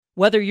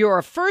Whether you're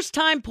a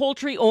first-time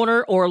poultry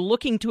owner or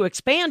looking to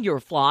expand your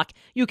flock,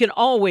 you can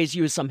always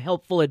use some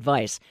helpful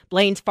advice.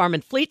 Blaine's Farm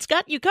and Fleet's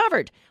got you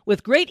covered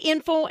with great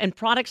info and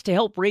products to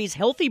help raise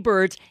healthy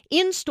birds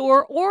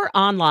in-store or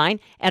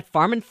online at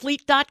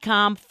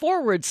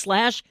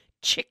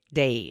farmandfleet.com/chick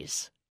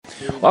days.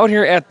 Out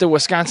here at the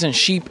Wisconsin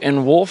Sheep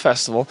and Wool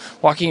Festival,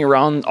 walking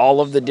around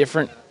all of the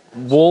different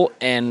wool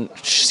and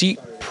sheep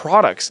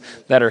products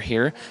that are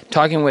here,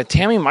 talking with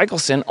Tammy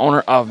Michelson,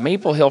 owner of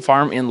Maple Hill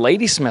Farm in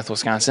Ladysmith,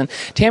 Wisconsin.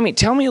 Tammy,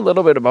 tell me a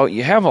little bit about,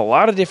 you have a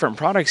lot of different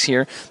products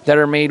here that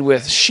are made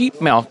with sheep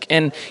milk,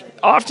 and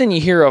often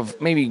you hear of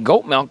maybe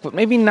goat milk, but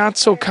maybe not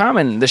so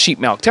common, the sheep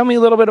milk. Tell me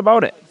a little bit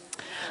about it.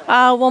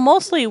 Well,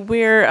 mostly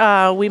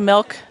we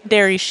milk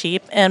dairy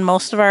sheep, and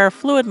most of our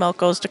fluid milk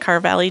goes to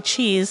Carr Valley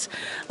Cheese.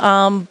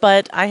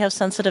 But I have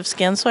sensitive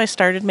skin, so I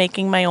started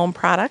making my own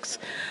products.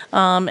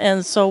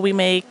 And so we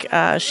make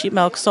sheep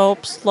milk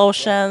soaps,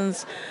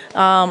 lotions,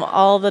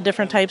 all the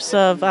different types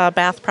of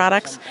bath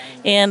products.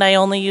 And I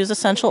only use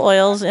essential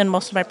oils in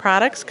most of my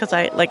products because,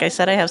 like I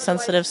said, I have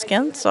sensitive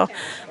skin. So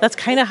that's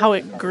kind of how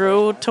it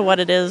grew to what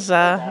it is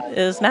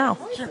now.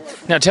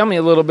 Now tell me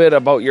a little bit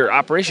about your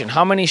operation.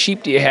 How many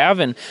sheep do you have,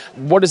 and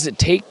what does it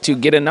take to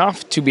get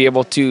enough to be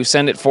able to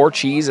send it for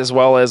cheese as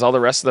well as all the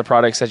rest of the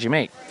products that you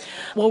make?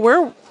 Well,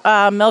 we're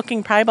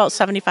milking probably about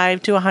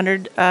 75 to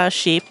 100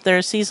 sheep.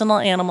 They're seasonal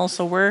animals,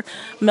 so we're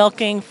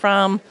milking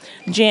from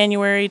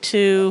January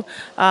to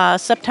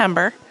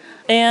September.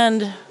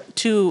 And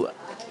to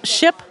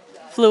ship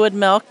fluid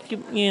milk,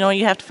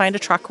 you have to find a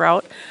truck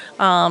route.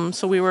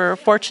 So we were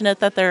fortunate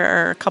that there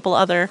are a couple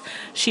other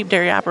sheep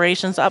dairy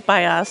operations up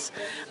by us.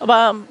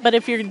 But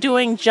if you're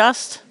doing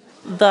just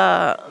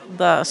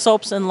the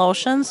soaps and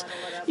lotions,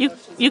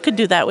 you could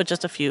do that with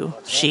just a few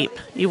sheep.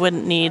 You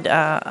wouldn't need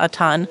a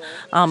ton,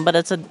 but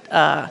it's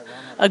a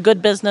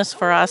good business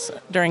for us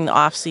during the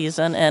off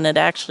season, and it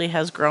actually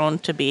has grown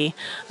to be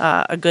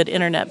a good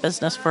internet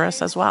business for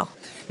us as well.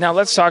 Now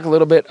let's talk a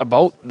little bit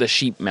about the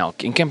sheep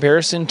milk in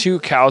comparison to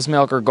cow's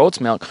milk or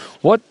goat's milk.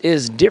 What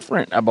is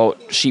different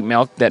about sheep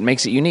milk that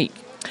makes it unique?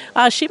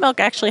 Sheep milk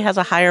actually has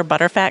a higher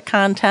butterfat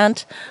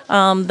content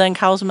than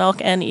cow's milk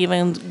and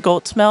even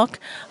goat's milk.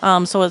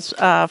 So it's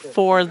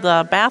for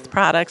the bath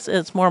products,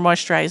 it's more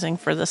moisturizing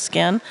for the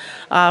skin.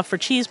 For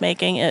cheese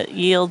making, it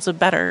yields a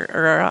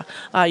better,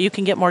 or you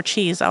can get more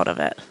cheese out of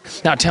it.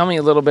 Now tell me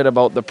a little bit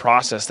about the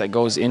process that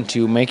goes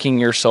into making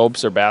your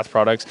soaps or bath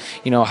products.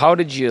 How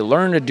did you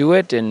learn to do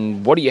it,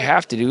 and what do you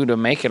have to do to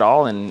make it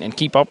all and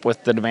keep up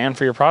with the demand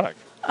for your product?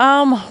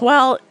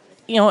 Well,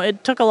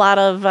 it took a lot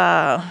of,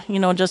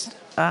 just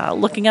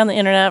looking on the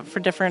internet for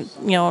different,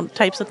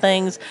 types of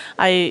things.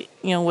 I,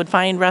 would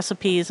find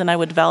recipes and I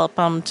would develop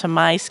them to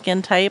my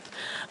skin type.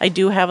 I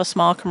do have a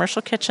small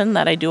commercial kitchen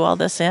that I do all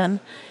this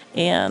in.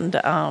 And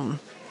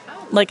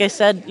like I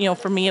said,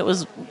 for me it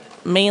was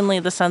mainly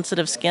the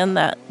sensitive skin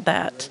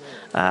that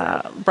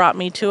brought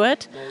me to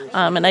it.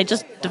 And I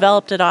just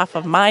developed it off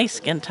of my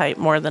skin type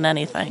more than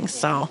anything.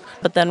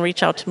 But then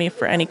reach out to me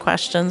for any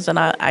questions, and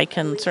I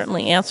can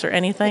certainly answer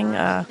anything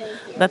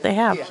that they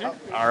have.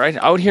 All right,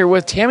 out here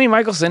with Tammy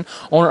Michelson,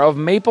 owner of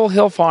Maple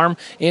Hill Farm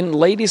in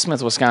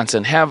Ladysmith,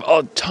 Wisconsin. Have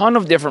a ton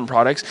of different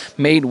products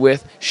made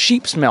with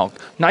sheep's milk.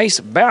 Nice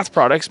bath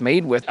products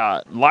made with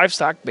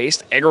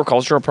livestock-based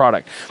agricultural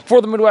product. For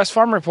the Midwest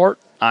Farm Report,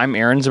 I'm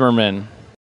Aaron Zimmerman.